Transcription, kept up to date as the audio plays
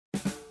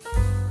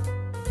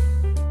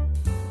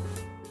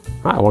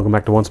Hi, welcome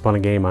back to Once Upon a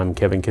Game. I'm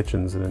Kevin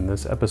Kitchens, and in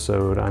this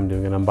episode I'm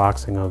doing an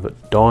unboxing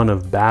of Dawn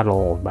of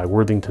Battle by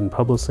Worthington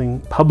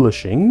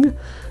Publishing,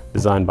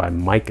 designed by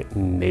Mike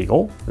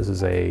Nagel. This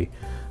is a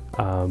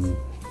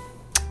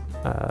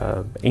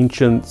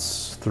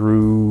ancients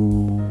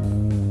through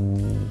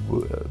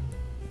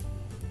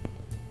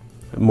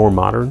more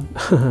modern,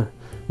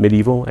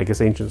 medieval, I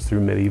guess ancients through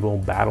medieval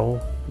battle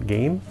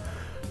game,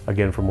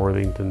 again from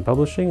Worthington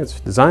Publishing. It's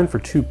designed for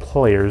 2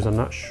 players. I'm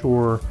not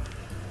sure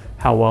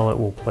how well it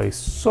will play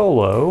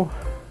solo.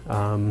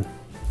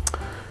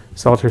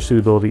 Solitaire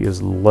suitability is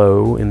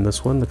low in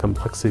this one. The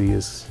complexity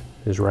is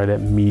right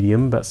at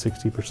medium, about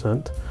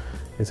 60%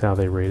 is how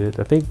they rate it.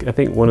 I think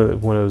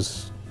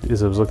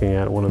as I was looking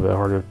at, one of the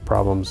harder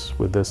problems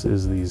with this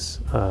is these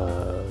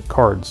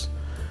cards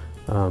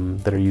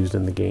that are used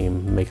in the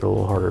game make it a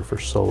little harder for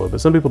solo. But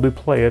some people do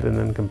play it and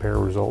then compare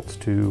results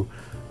to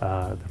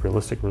the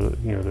realistic,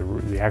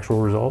 the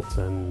actual results,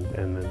 and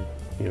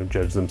then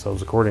judge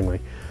themselves accordingly.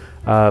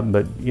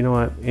 But you know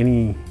what?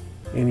 Any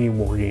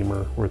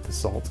wargamer worth the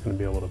salt is going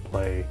to be able to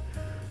play,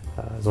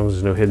 as long as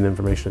there's no hidden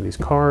information in these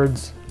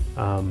cards.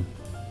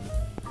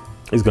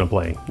 Is going to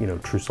play,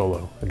 true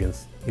solo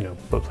against,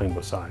 playing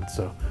both sides.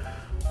 So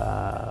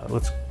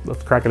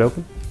let's crack it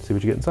open, see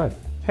what you get inside.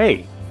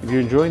 Hey, if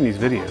you're enjoying these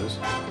videos,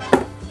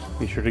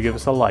 be sure to give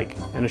us a like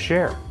and a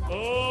share.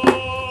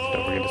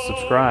 Don't forget to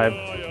subscribe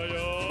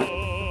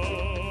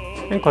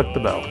and click the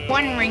bell.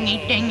 One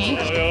ringy dingy.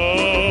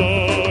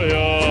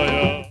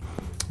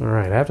 All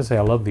right, I have to say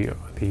I love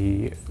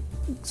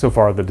so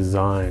far the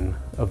design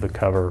of the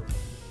cover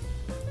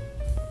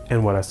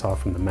and what I saw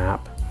from the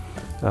map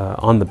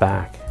on the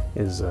back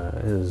is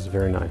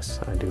very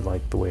nice. I do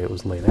like the way it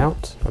was laid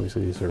out.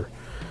 Obviously these are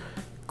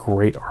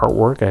great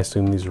artwork. I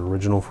assume these are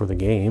original for the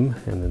game,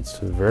 and it's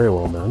very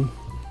well done.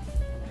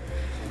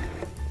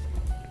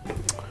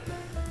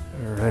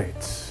 All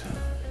right,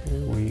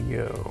 here we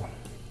go.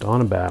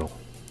 Dawn of Battle.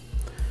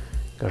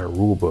 Got our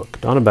rule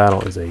book. Dawn of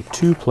Battle is a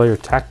 2-player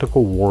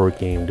tactical war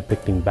game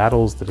depicting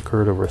battles that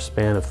occurred over a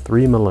span of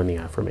 3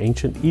 millennia, from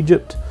ancient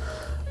Egypt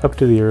up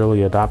to the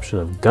early adoption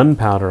of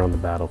gunpowder on the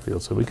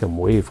battlefield. So we come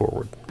way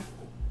forward,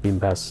 even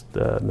past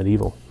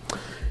medieval.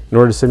 In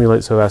order to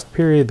simulate so vast a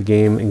period, the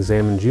game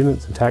examines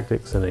units and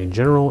tactics in a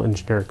general and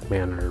generic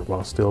manner,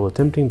 while still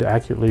attempting to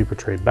accurately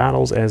portray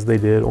battles as they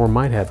did or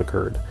might have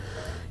occurred.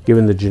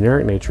 Given the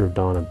generic nature of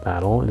Dawn of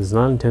Battle, it is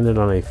not intended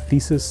on a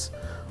thesis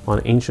on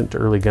ancient to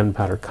early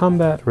gunpowder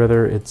combat.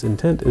 Rather, its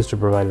intent is to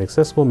provide an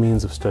accessible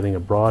means of studying a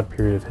broad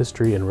period of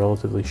history in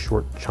relatively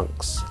short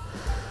chunks.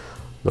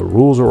 The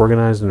rules are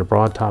organized into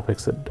broad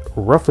topics that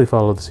roughly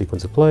follow the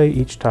sequence of play.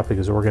 Each topic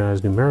is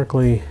organized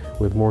numerically,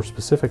 with more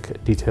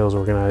specific details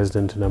organized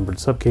into numbered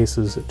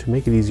subcases to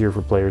make it easier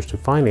for players to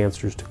find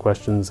answers to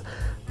questions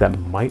that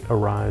might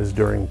arise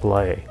during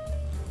play.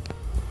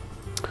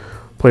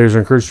 Players are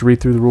encouraged to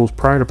read through the rules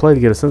prior to play to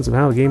get a sense of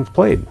how the game is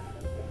played.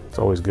 It's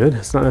always good.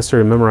 It's not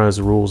necessary to memorize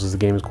the rules, as the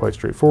game is quite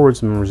straightforward,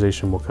 so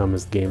memorization will come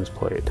as the game is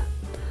played.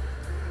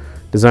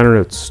 Designer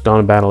notes: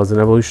 Dawn of Battle is an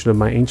evolution of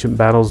my Ancient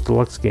Battles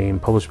Deluxe game,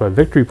 published by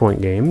Victory Point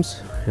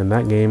Games, and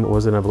that game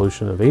was an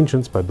evolution of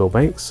Ancients by Bill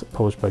Banks,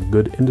 published by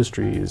Good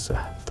Industries.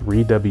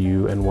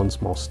 3W and one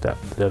small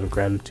step. The debt of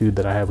gratitude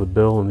that I have with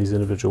Bill and these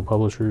individual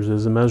publishers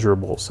is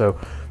immeasurable. So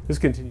this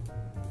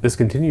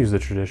continues the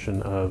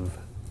tradition of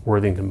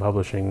Worthington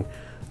Publishing,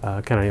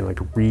 kind of like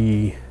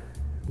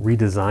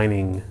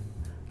redesigning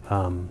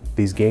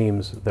these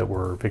games that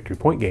were Victory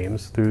Point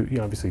games through,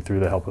 obviously through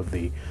the help of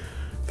the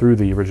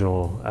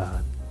original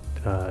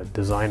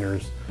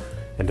designers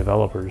and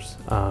developers.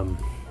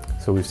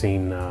 So we've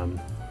seen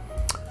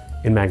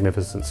In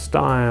Magnificent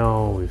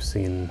Style. We've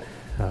seen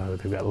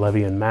they've got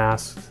Levy and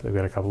Masked. They've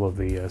got a couple of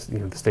the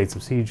the States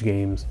of Siege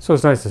games. So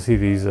it's nice to see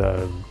these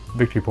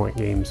Victory Point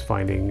games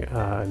finding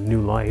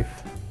new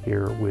life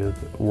here with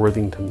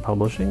Worthington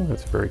Publishing.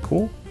 That's very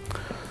cool.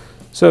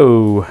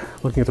 So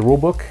looking at the rule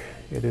book.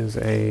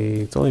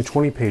 It's only a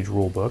 20-page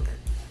rule book,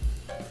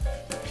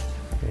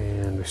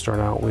 and we start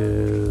out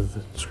with a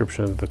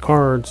description of the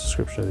cards,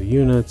 description of the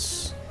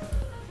units,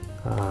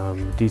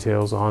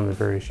 details on the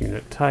various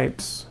unit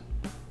types,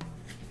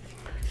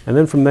 and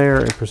then from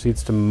there it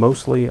proceeds to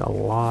mostly a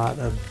lot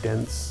of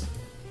dense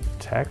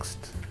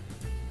text.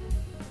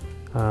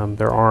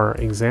 There are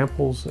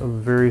examples of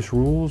various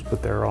rules,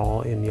 but they're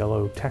all in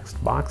yellow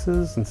text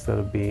boxes instead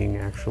of being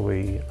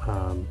actually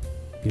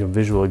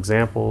visual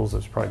examples.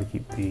 That's probably to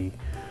keep the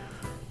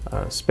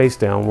space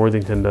down.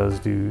 Worthington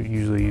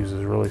usually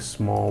uses really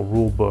small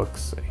rule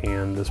books,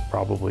 and this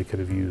probably could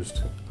have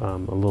used a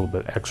little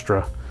bit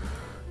extra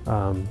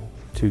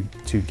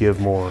to give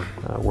more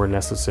where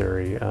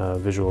necessary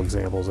visual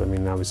examples. I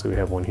mean, obviously we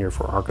have one here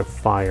for Arc of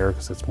Fire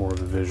because it's more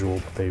of a visual,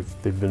 but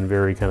they've been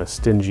very kind of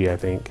stingy, I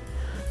think.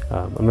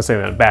 I'm not saying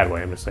that in a bad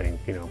way. I'm just saying,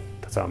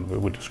 that's how I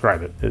would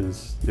describe it.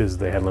 Is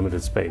they had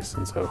limited space,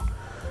 and so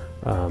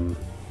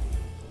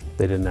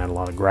they didn't add a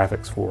lot of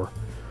graphics for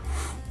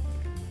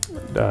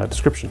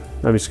description.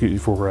 Excuse me,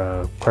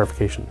 for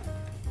clarification.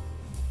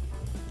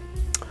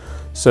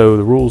 So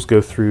the rules go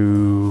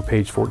through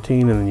page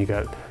 14, and then you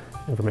got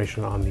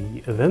information on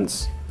the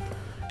events.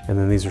 And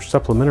then these are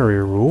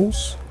supplementary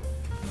rules.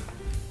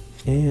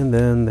 And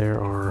then there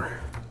are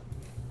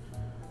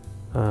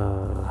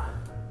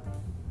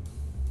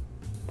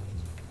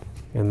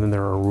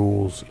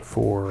rules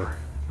for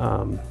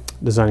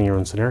designing your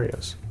own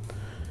scenarios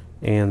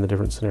and the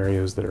different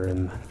scenarios that are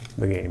in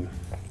the game.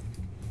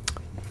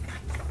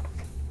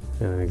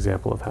 And an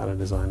example of how to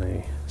design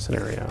a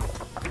scenario.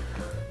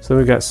 So then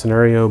we've got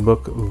Scenario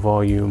Book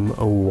Volume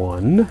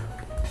 1,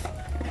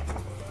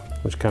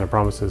 which kind of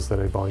promises that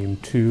a Volume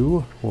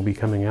 2 will be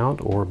coming out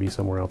or be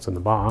somewhere else in the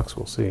box.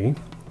 We'll see.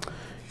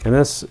 And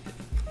this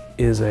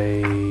is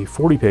a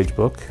 40-page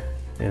book,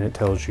 and it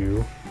tells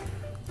you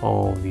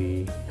all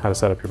the how to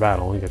set up your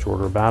battle. You got your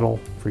order of battle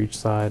for each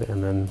side,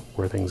 and then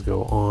where things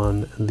go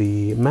on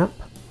the map.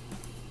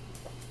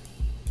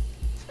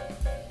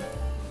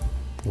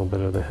 A little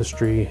bit of the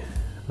history,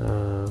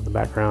 the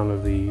background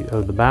of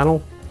the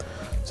battle.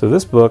 So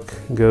this book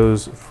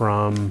goes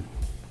from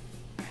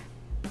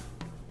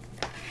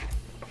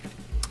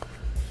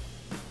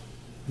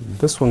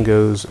this one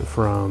goes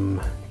from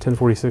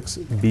 1046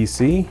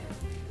 BC,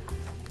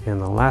 and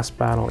the last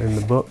battle in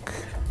the book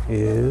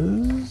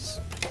is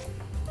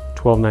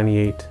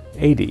 1298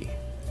 AD,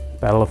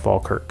 Battle of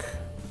Falkirk.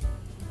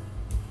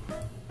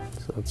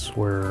 So that's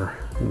where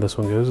this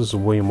one goes. This is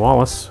William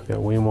Wallace. We've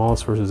got William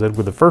Wallace versus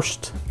Edward I,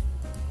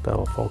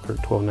 Battle of Falkirk,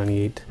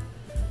 1298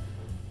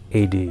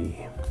 AD.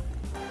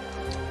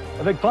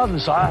 I beg pardon,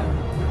 sire.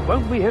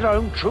 Won't we hit our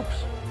own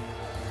troops?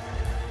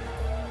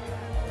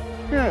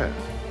 Yes,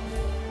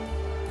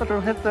 but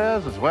we'll hit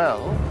theirs as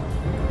well.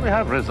 We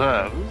have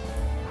reserves.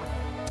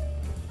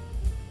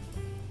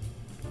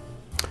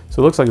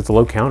 So it looks like it's a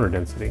low counter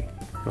density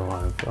in a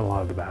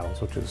lot of the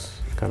battles, which is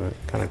kind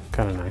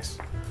of nice.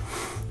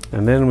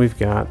 And then we've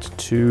got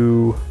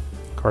 2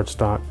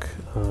 cardstock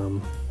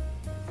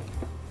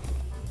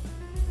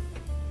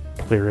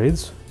clear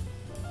aids.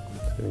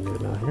 So we can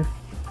get it out here.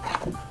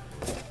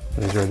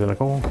 These are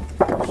identical,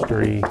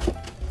 sturdy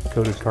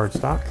coated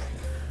cardstock.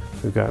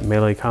 We've got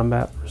melee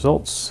combat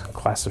results,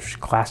 Clash of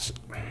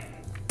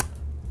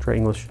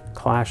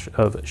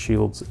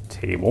Shields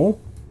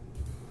table,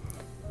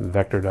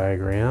 vector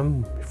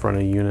diagram, front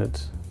of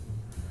unit,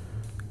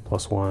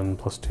 +1,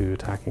 +2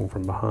 attacking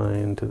from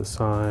behind to the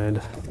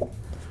side,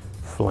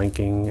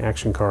 flanking,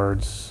 action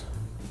cards,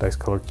 dice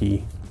color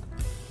key,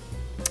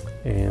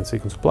 and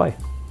sequence of play.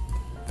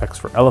 Effects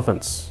for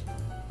elephants.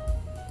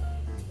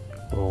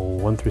 Roll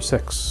 1 through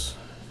 6.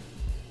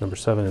 Number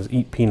 7 is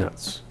eat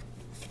peanuts.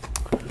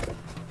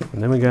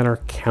 And then we got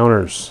our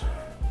counters.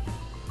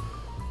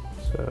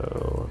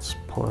 So let's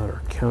pull out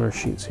our counter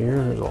sheets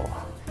here.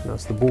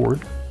 That's the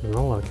board. There's a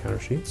lot of counter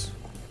sheets.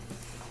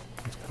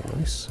 That's kind of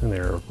nice. And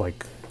they're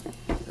like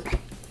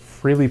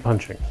freely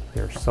punching.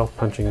 They're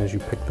self-punching as you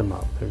pick them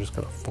up. They're just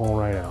gonna fall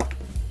right out.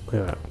 Look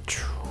at that.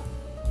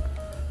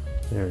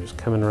 They're just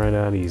coming right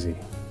out easy.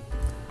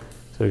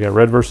 So we got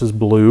red versus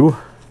blue.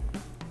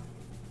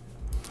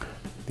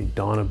 The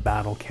Dawn of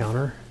Battle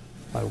counter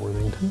by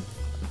Worthington.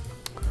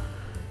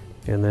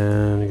 And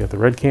then you got the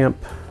red camp.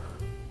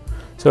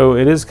 So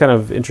it is kind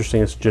of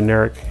interesting. It's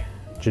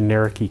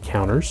generic-y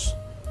counters.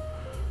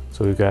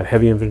 So we've got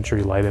heavy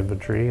infantry, light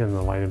infantry, and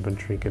the light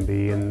infantry can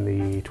be in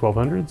the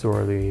 1200s,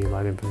 or the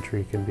light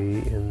infantry can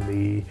be in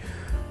the,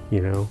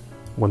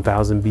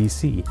 1000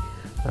 BC.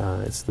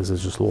 This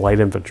is just light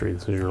infantry.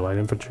 This is your light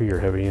infantry, your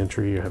heavy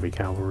infantry, your heavy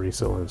cavalry,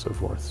 so on and so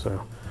forth.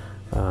 So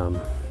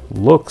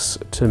looks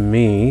to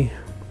me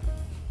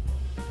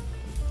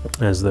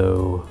as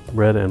though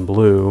red and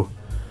blue,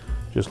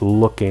 just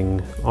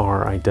looking,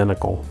 are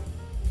identical.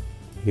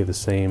 You get the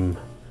same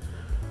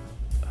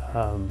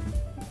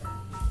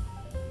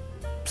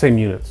same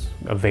units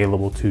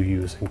available to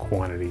use in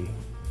quantity,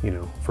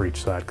 for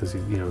each side, because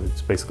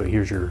it's basically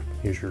here's your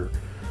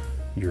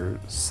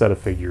set of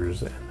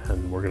figures,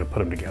 and we're going to put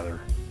them together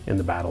in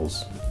the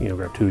battles.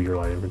 Grab 2 of your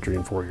light infantry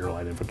and 4 of your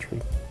light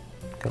infantry,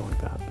 kind of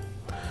like that.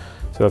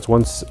 So that's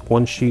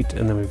one sheet,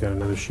 and then we've got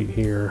another sheet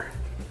here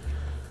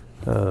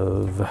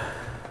of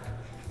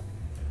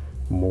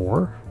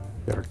more.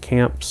 We've got our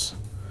camps,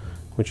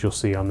 which you'll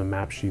see on the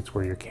map sheets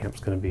where your camp's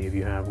going to be if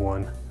you have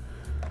one.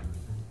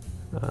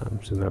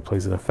 So that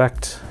plays an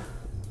effect.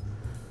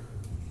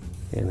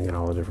 And they got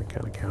all the different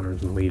kind of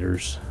counters and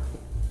leaders.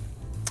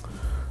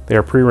 They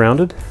are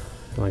pre-rounded,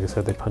 and like I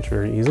said, they punch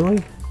very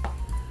easily.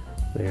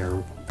 They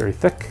are very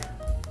thick,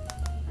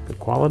 good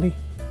quality.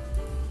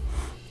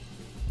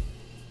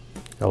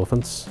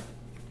 Elephants.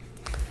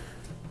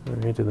 All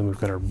right, and then we've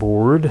got our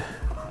board.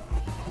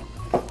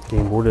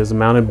 Game board is a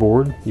mounted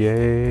board.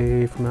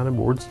 Yay for mounted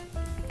boards.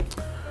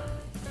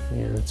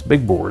 And it's a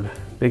big board,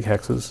 big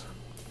hexes.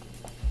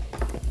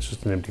 It's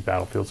just an empty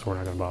battlefield, so we're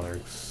not going to bother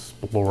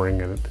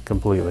exploring it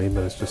completely,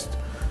 but it's just,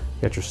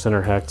 you got your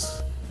center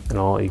hex,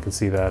 and you can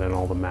see that in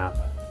all the map,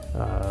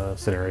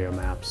 scenario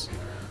maps,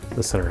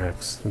 the center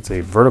hex. It's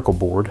a vertical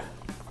board.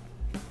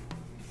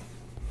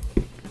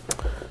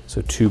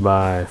 So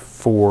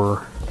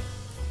 2x4.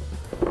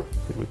 See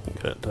if we can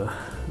get it to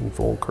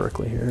unfold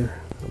correctly here.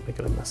 I'm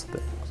making a mess of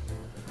things.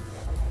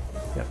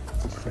 Yep,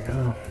 there we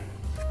go.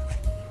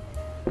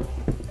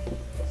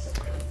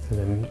 And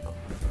then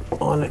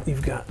on it,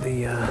 you've got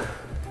the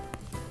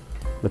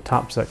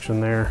top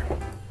section there.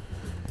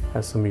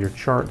 Has some of your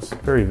charts,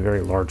 very,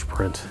 very large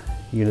print.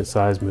 Unit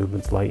size,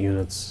 movements, light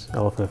units,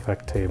 elephant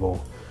effect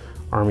table,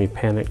 army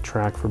panic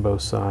track for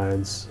both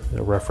sides,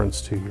 a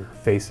reference to your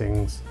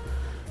facings,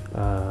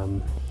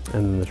 and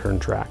then the turn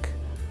track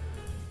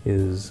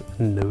is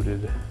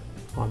noted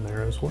on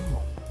there as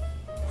well.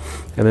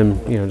 And then,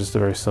 you know, just a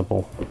very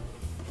simple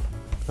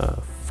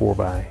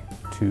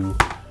 4x2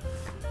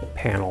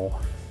 panel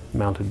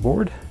mounted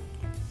board.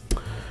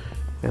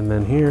 And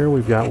then here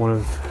we've got one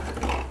of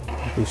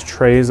these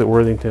trays that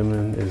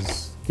Worthington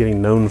is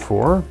getting known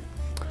for.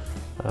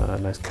 A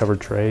nice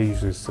covered tray,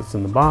 usually sits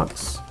in the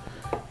box.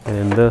 And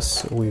in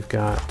this we've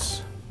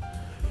got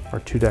our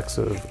 2 decks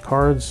of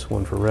cards,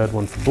 one for red,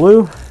 one for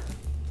blue.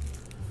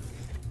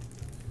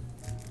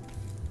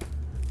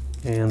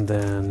 And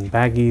then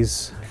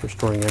baggies for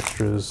storing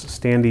extras,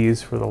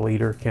 standees for the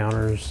leader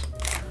counters,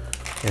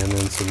 and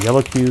then some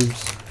yellow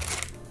cubes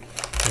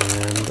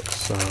and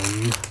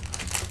some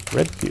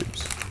red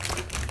cubes.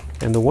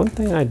 And the one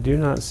thing I do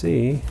not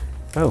see,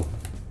 oh,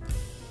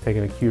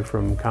 taking a cue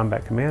from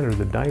Combat Commander,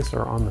 the dice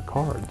are on the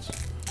cards.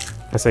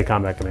 I say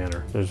Combat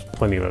Commander, there's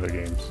plenty of other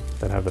games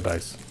that have the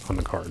dice on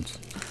the cards.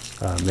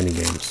 Many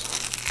games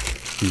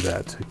do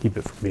that to keep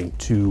it from being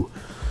too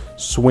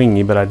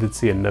swingy, but I did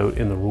see a note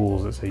in the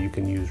rules that say you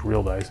can use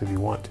real dice if you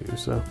want to.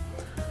 So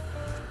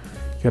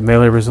you got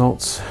melee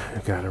results,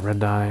 you've got a red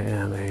die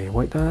and a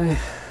white die,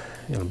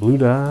 and a blue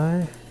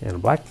die, and a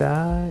black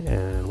die,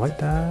 and white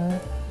die.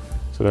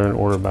 So they're in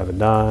order by the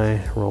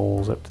die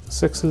rolls up to the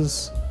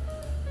 6s.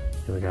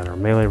 And we got our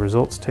melee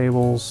results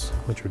tables,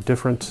 which are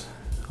different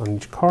on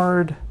each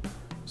card.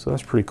 So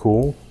that's pretty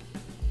cool.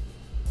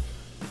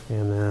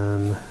 And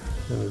then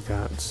we've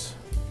got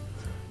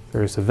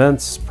various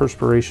events,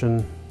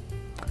 perspiration.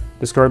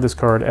 Discard this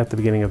card at the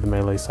beginning of the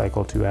melee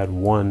cycle to add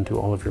 1 to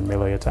all of your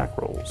melee attack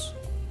rolls.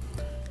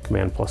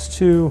 Command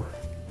 +2,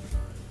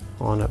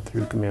 on up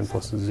through command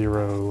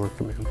 +0 or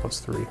command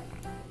 +3.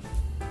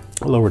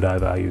 Lower die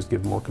values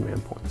give more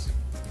command points.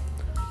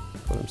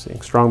 That's what I'm seeing.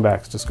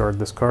 Strongbacks, discard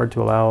this card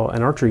to allow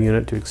an archer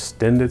unit to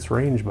extend its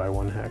range by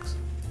 1 hex.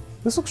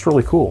 This looks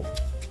really cool.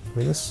 I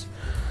mean,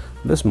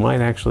 this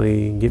might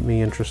actually get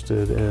me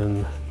interested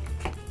in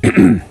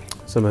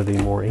some of the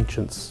more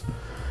ancients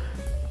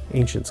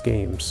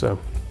games. So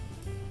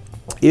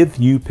if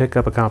you pick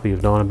up a copy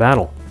of Dawn of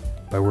Battle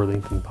by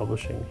Worthington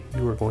Publishing,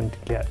 you are going to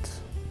get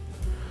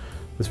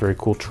this very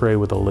cool tray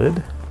with a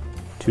lid,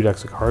 2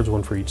 decks of cards,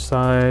 1 for each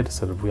side, a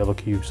set of yellow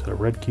cubes, set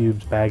of red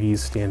cubes, baggies,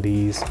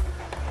 standees,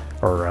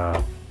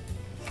 or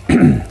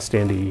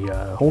standee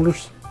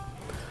holders.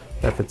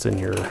 That fits in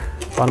your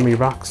bottom of your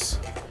box.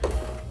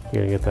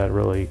 You're gonna get that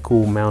really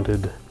cool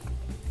mounted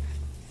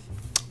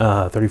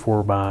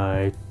 34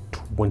 by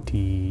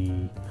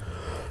 20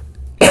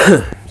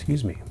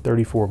 excuse me,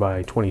 34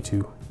 by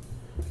 22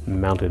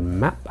 mounted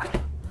map.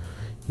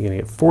 You're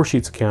gonna get 4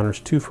 sheets of counters,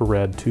 2 for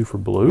red, 2 for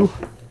blue,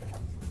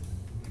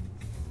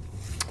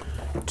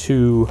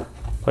 2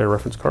 player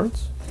reference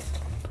cards,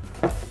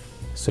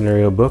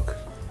 scenario book,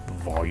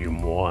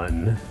 volume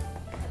 1,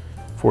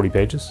 40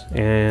 pages,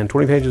 and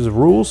 20 pages of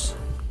rules.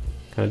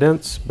 Kind of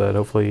dense, but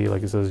hopefully,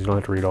 like it says, you don't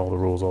have to read all the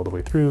rules all the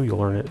way through. You'll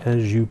learn it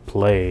as you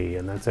play,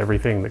 and that's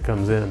everything that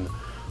comes in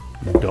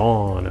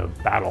Dawn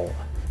of Battle,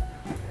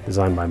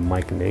 designed by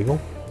Mike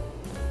Nagel,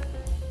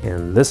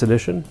 and this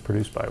edition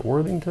produced by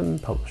Worthington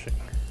Publishing.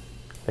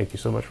 Thank you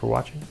so much for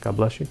watching. God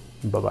bless you.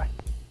 Bye-bye.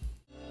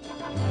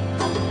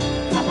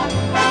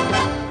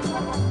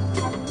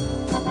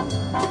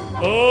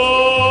 Oh!